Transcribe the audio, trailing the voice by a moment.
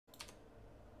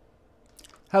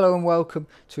Hello and welcome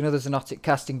to another Xonotic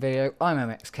casting video. I'm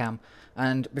MxCam,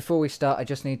 and before we start I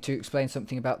just need to explain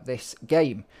something about this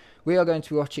game. We are going to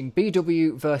be watching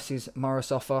BW versus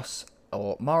Morosophos,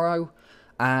 or Moro,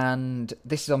 and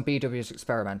this is on BW's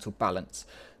experimental balance.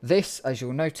 This, as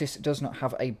you'll notice, does not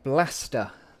have a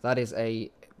blaster. That is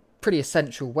a pretty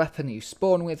essential weapon that you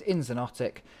spawn with in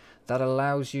Xonotic that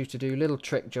allows you to do little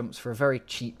trick jumps for a very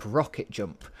cheap rocket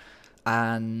jump.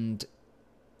 And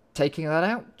taking that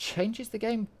out changes the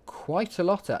game quite a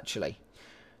lot, actually.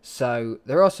 So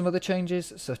there are some other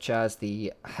changes, such as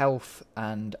the health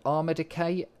and armor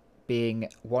decay being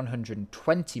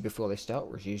 120 before they start,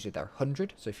 whereas usually they're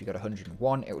 100. So if you got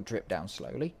 101, it will drip down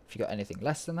slowly. If you got anything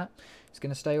less than that, it's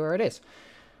going to stay where it is.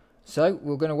 So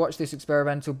we're going to watch this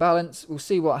experimental balance. We'll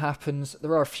see what happens.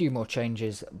 There are a few more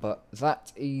changes, but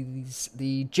that is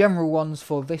the general ones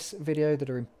for this video that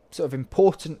are sort of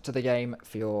important to the game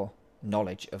for your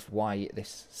knowledge of why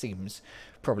this seems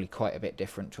probably quite a bit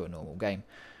different to a normal game.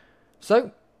 So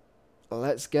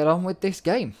let's get on with this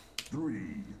game. 3,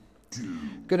 2,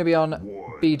 going to be on 1,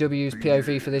 BW's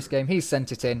POV for this game. He's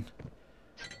sent it in.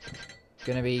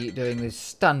 Going to be doing the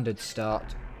standard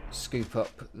start, scoop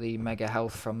up the mega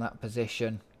health from that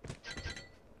position,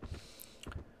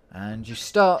 and you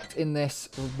start in this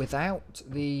without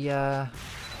the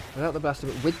blaster,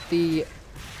 but with the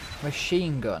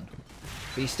machine gun.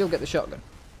 But you still get the shotgun.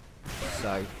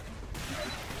 So,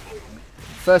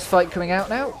 first fight coming out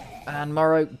now, and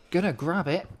Moro gonna grab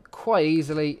it quite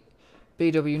easily.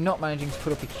 BW not managing to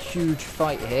put up a huge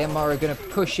fight here. Moro gonna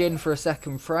push in for a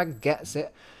second frag, gets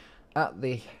it at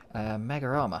the mega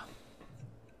armor.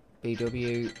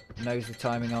 BW knows the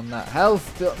timing on that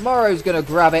health, but Moro's gonna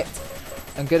grab it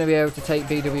and gonna be able to take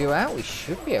BW out. He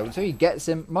should be able to. He gets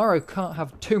him. Moro can't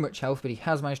have too much health, but he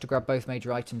has managed to grab both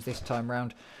major items this time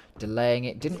round. Delaying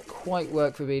it didn't quite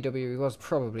work for BW. He was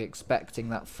probably expecting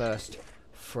that first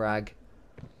frag,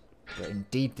 but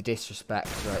indeed the disrespect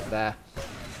right there.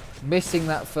 Missing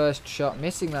that first shot,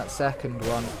 missing that second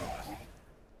one.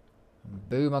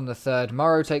 Boom on the third.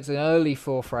 Moro takes an early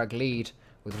 4-frag lead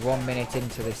with 1 minute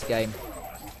into this game,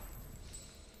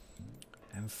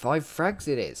 and 5 frags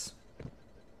it is.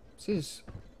 This is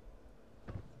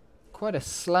quite a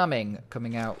slamming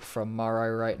coming out from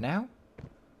Moro right now.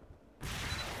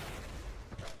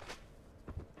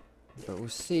 But we'll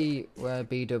see where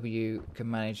BW can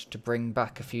manage to bring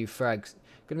back a few frags.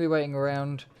 Going to be waiting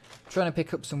around, trying to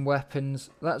pick up some weapons.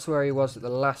 That's where he was at the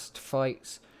last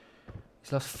fights.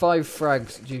 He's lost 5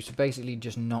 frags due to basically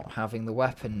just not having the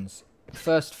weapons. The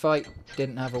first fight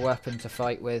didn't have a weapon to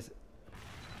fight with.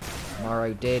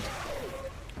 Moro did.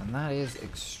 And that is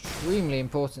extremely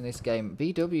important in this game.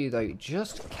 BW, though,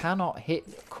 just cannot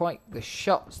hit quite the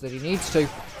shots that he needs to.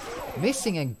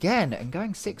 Missing again and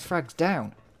going 6 frags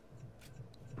down.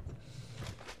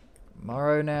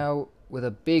 Moro now with a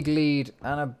big lead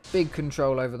and a big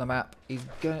control over the map.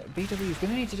 BW's going to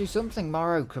need to do something.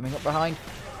 Moro coming up behind.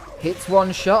 Hits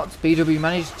 1 shot. BW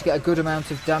manages to get a good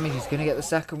amount of damage. He's going to get the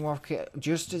second rocket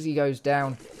just as he goes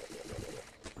down.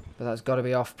 But that's got to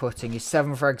be off-putting. He's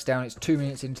 7 frags down. It's 2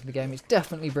 minutes into the game. It's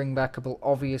definitely bring-backable.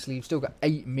 Obviously, you've still got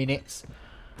 8 minutes.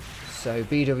 So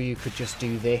BW could just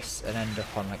do this and end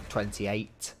up on like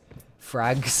 28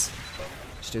 frags.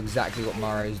 Just do exactly what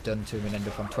Moro's done to him and end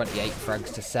up on 28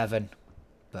 frags to 7.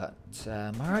 But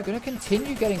Moro going to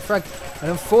continue getting fragged. An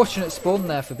unfortunate spawn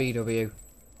there for BW.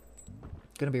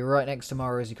 Going to be right next to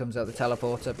Moro as he comes out the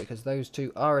teleporter, because those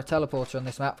two are a teleporter on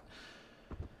this map.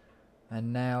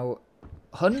 And now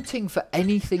hunting for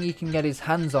anything he can get his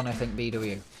hands on, I think,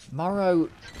 BW. Moro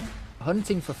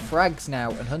hunting for frags now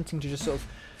and hunting to just sort of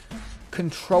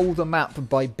control the map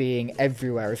by being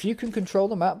everywhere. If you can control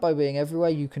the map by being everywhere,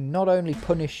 you can not only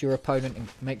punish your opponent and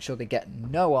make sure they get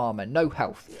no armor, no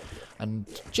health, and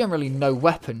generally no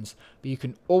weapons, but you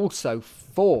can also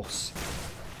force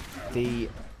the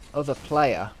other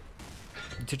player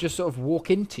to just sort of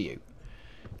walk into you,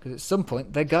 because at some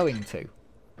point they're going to.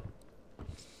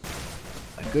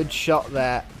 A good shot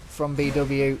there from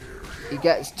BW. He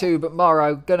gets 2, but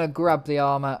Moro gonna grab the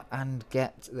armor and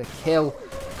get the kill.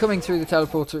 Coming through the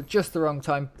teleporter at just the wrong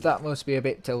time. That must be a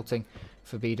bit tilting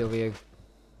for BW.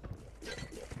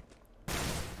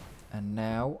 And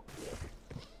now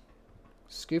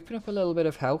scooping up a little bit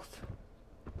of health.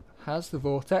 Has the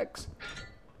vortex.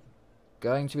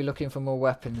 Going to be looking for more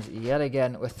weapons yet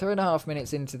again. We're 3.5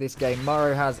 minutes into this game.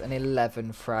 Moro has an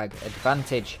 11 frag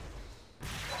advantage.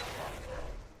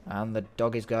 And the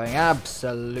dog is going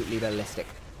absolutely ballistic.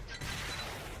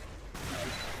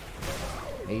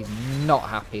 He's not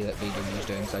happy that BW is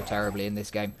doing so terribly in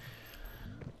this game.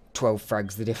 12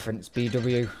 frags the difference.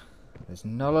 BW There's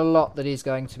not a lot that he's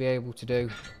going to be able to do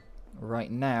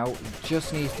right now. He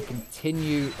just needs to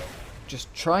continue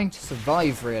just trying to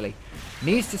survive, really.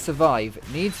 Needs to survive,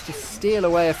 needs to steal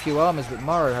away a few armors, but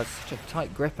Moro has such a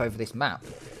tight grip over this map.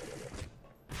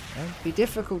 It'll be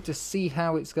difficult to see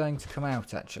how it's going to come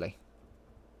out, actually.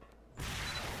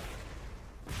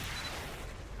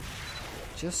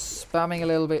 Just spamming a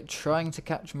little bit, trying to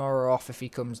catch Moro off if he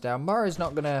comes down. Moro's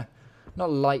not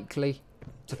likely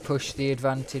to push the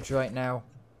advantage right now.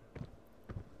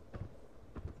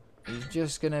 He's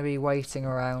just going to be waiting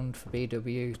around for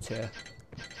BW to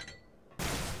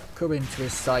come into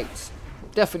his sights.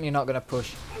 Definitely not going to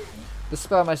push. The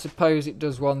spam, I suppose, it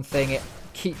does one thing. It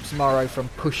keeps Moro from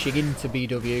pushing into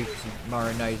BW.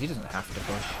 Moro knows he doesn't have to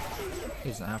push. He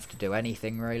doesn't have to do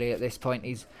anything, really, at this point.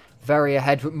 He's very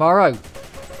ahead. But Moro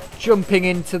jumping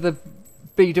into the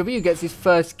BW gets his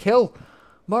first kill.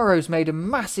 Moro's made a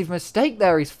massive mistake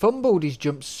there. He's fumbled. He's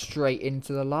jumped straight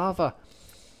into the lava.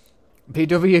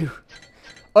 BW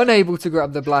unable to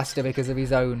grab the blaster because of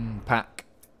his own pack.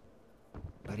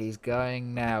 But he's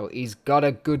going now. He's got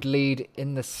a good lead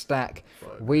in the stack.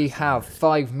 We have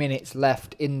 5 minutes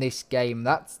left in this game.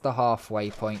 That's the halfway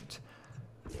point.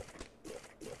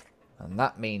 And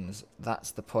that means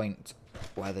that's the point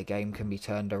where the game can be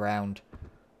turned around.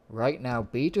 Right now,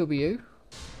 BW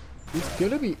is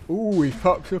going to be... Ooh, he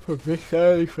pops up a bit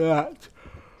early for that.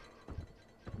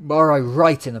 Moro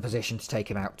right in the position to take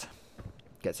him out.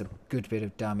 Gets a good bit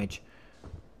of damage.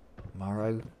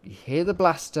 Moro, you hear the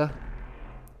blaster.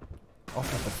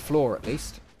 Off of the floor, at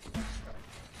least.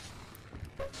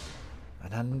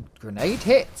 And then grenade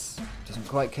hits. Doesn't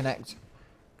quite connect.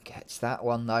 Gets that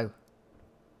one, though.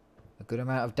 A good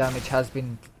amount of damage has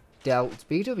been dealt.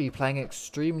 BW playing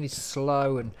extremely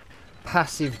slow and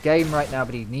passive game right now,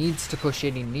 but he needs to push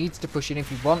in. He needs to push in if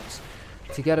he wants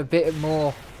to get a bit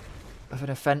more of an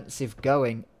offensive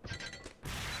going.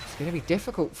 It's going to be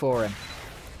difficult for him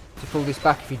to pull this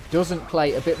back if he doesn't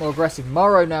play a bit more aggressive.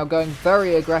 Moro now going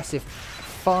very aggressive.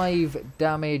 5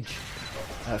 damage.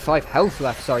 5 health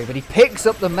left, sorry. But he picks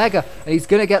up the Mega and he's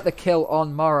going to get the kill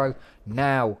on Moro.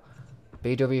 Now,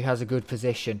 BW has a good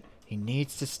position. He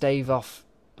needs to stave off.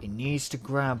 He needs to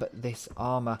grab this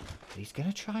armor. But he's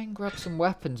going to try and grab some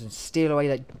weapons and steal away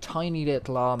that tiny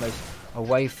little armors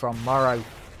away from Moro.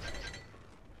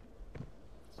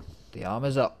 The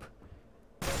armor's up.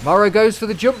 Moro goes for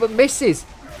the jump but misses.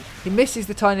 He misses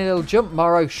the tiny little jump.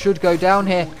 Moro should go down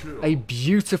here. A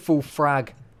beautiful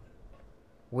frag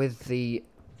with the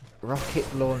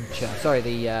rocket launcher. Sorry,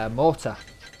 the mortar.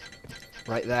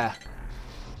 Right there.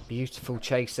 Beautiful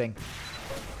chasing.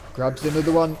 Grabs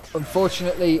another one.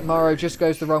 Unfortunately, Moro just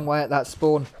goes the wrong way at that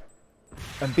spawn.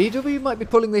 And BW might be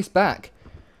pulling this back.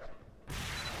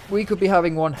 We could be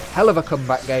having one hell of a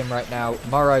comeback game right now.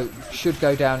 Moro should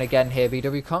go down again here.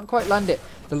 BW can't quite land it.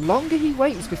 The longer he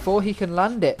waits before he can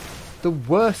land it, the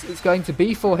worse it's going to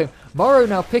be for him. Moro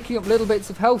now picking up little bits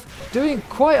of health, doing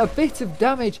quite a bit of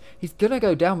damage. He's going to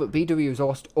go down, but BW has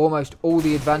lost almost all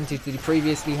the advantage that he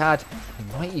previously had.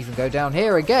 He might even go down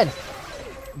here again.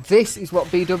 This is what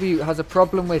BW has a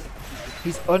problem with.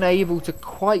 He's unable to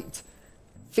quite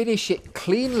finish it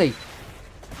cleanly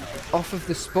off of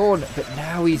the spawn, but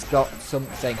now he's got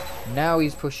something. Now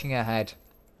he's pushing ahead.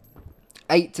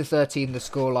 8-13 the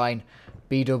scoreline.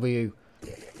 BW.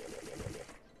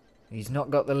 He's not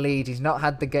got the lead. He's not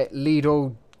had the lead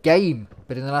all game,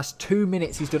 but in the last 2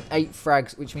 minutes he's done 8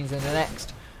 frags, which means in the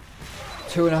next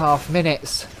 2.5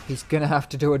 minutes he's going to have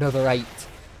to do another 8.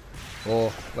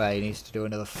 Or, well, he needs to do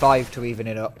another 5 to even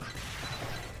it up.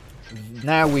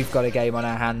 Now we've got a game on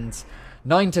our hands.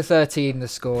 9-13 the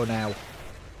score now.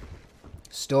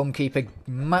 Stormkeep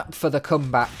a map for the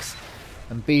comebacks.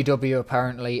 And BW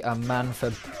apparently a man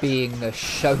for being the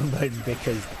showman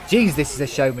because, geez, this is a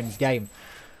showman's game.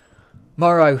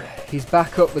 Moro, he's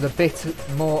back up with a bit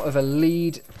more of a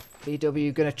lead.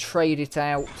 BW going to trade it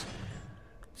out.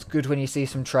 It's good when you see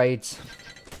some trades.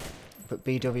 But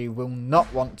BW will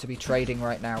not want to be trading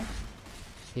right now.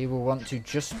 He will want to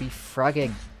just be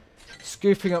fragging.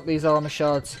 Scooping up these armor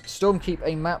shards. Stormkeep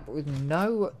a map with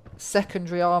no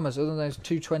secondary armors other than those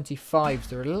 225s.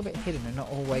 They're a little bit hidden and not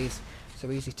always so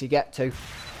easy to get to.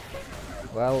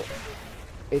 Well,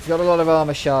 it's got a lot of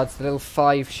armor shards, the little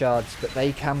 5 shards, but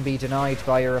they can be denied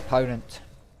by your opponent.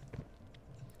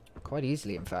 Quite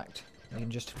easily, in fact. You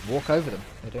can just walk over them.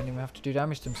 They don't even have to do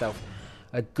damage to themselves.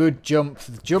 A good jump.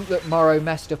 The jump that Moro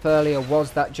messed up earlier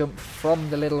was that jump from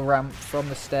the little ramp, from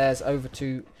the stairs over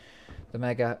to the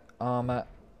mega armor.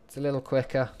 It's a little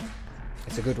quicker.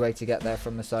 It's a good way to get there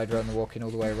from the side rather than walking all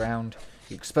the way around.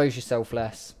 You expose yourself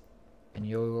less. and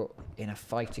you're in a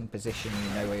fighting position,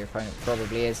 you know where your opponent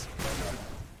probably is.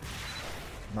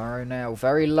 Moro now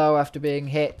very low after being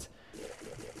hit.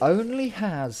 Only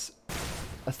has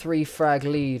a 3 frag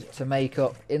lead to make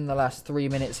up in the last 3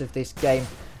 minutes of this game.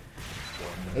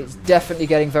 It's definitely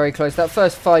getting very close. That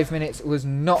first 5 minutes was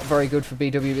not very good for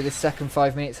BW, but the second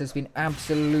 5 minutes has been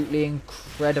absolutely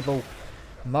incredible.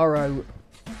 Moro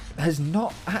has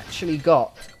not actually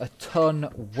got a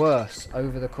ton worse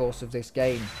over the course of this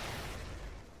game.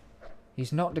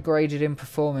 He's not degraded in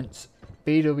performance.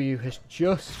 BW has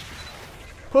just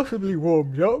possibly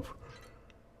warmed up.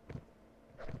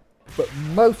 But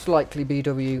most likely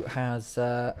BW has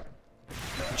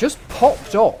just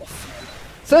popped off.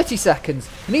 30 seconds.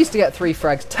 He needs to get 3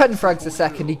 frags. 10 frags a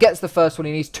second. He gets the first one.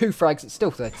 He needs 2 frags. It's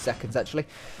still 30 seconds, actually.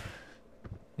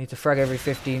 Needs a frag every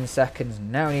 15 seconds.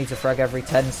 Now he needs a frag every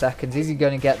 10 seconds. Is he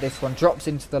going to get this one? Drops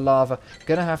into the lava.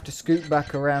 Going to have to scoot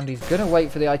back around. He's going to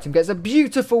wait for the item. Gets a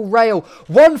beautiful rail.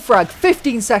 1 frag.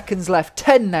 15 seconds left.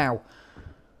 10 now.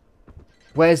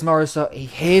 Where's Morosophos? He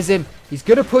hears him. He's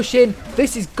going to push in.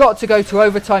 This has got to go to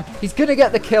overtime. He's going to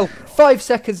get the kill. 5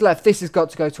 seconds left. This has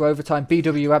got to go to overtime.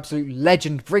 BW, absolute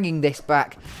legend, bringing this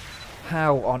back.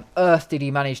 How on earth did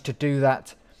he manage to do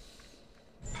that?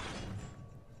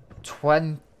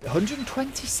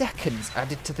 120 seconds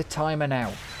added to the timer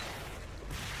now.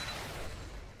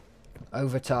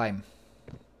 Overtime.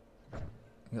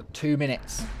 We've got 2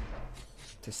 minutes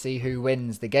to see who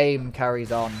wins. The game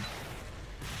carries on.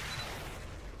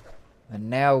 And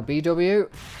now BW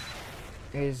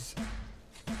is...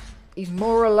 he's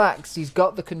more relaxed. He's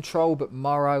got the control, but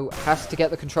Moro has to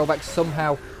get the control back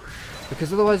somehow,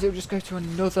 because otherwise it will just go to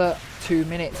another 2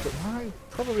 minutes. But Moro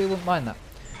probably wouldn't mind that.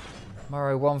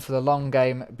 Moro won for the long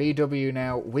game. BW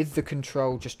now with the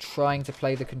control, just trying to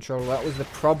play the control. That was the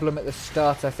problem at the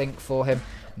start, I think, for him.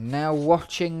 Now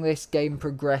watching this game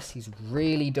progress, he's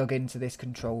really dug into this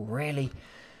control, really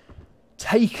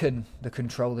taken the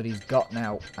control that he's got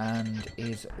now and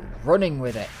is running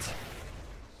with it.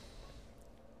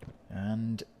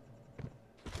 And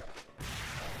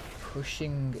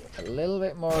pushing a little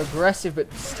bit more aggressive,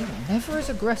 but still never as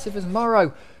aggressive as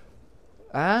Moro.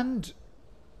 And,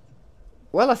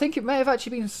 well, I think it may have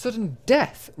actually been sudden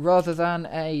death rather than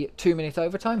a 2-minute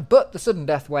overtime, but the sudden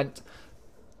death went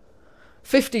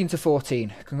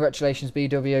 15-14. Congratulations,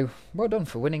 BW. Well done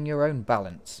for winning your own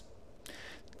balance.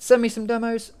 Send me some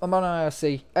demos. I'm on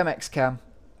IRC, MxCam.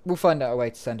 We'll find out a way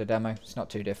to send a demo. It's not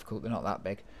too difficult. They're not that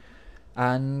big.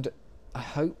 And I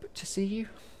hope to see you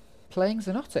playing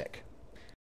Xonotic.